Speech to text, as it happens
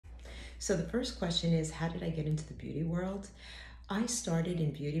So the first question is, how did I get into the beauty world? I started in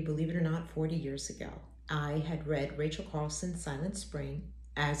beauty, believe it or not, 40 years ago. I had read Rachel Carlson's Silent Spring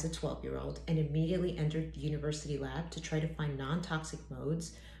as a 12-year-old and immediately entered the university lab to try to find non-toxic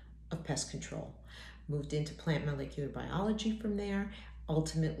modes of pest control. Moved into plant molecular biology from there,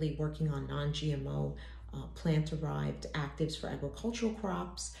 ultimately working on non-GMO plant-derived actives for agricultural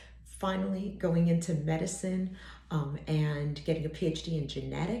crops, finally going into medicine and getting a PhD in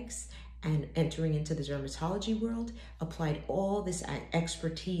genetics and entering into the dermatology world, applied all this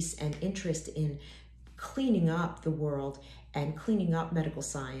expertise and interest in cleaning up the world and cleaning up medical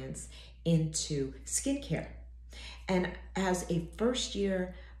science into skincare. And as a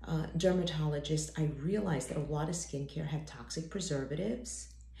first-year dermatologist, I realized that a lot of skincare had toxic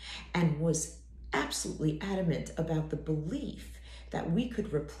preservatives and was absolutely adamant about the belief that we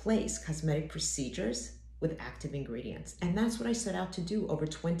could replace cosmetic procedures with active ingredients. And that's what I set out to do over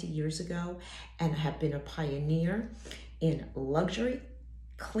 20 years ago, and have been a pioneer in luxury,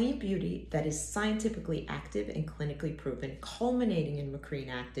 clean beauty that is scientifically active and clinically proven, culminating in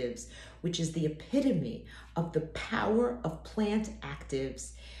Macrene actives, which is the epitome of the power of plant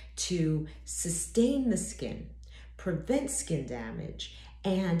actives to sustain the skin, prevent skin damage,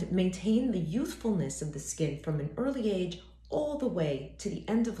 and maintain the youthfulness of the skin from an early age all the way to the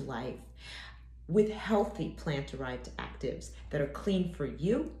end of life, with healthy plant-derived actives that are clean for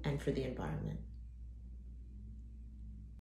you and for the environment.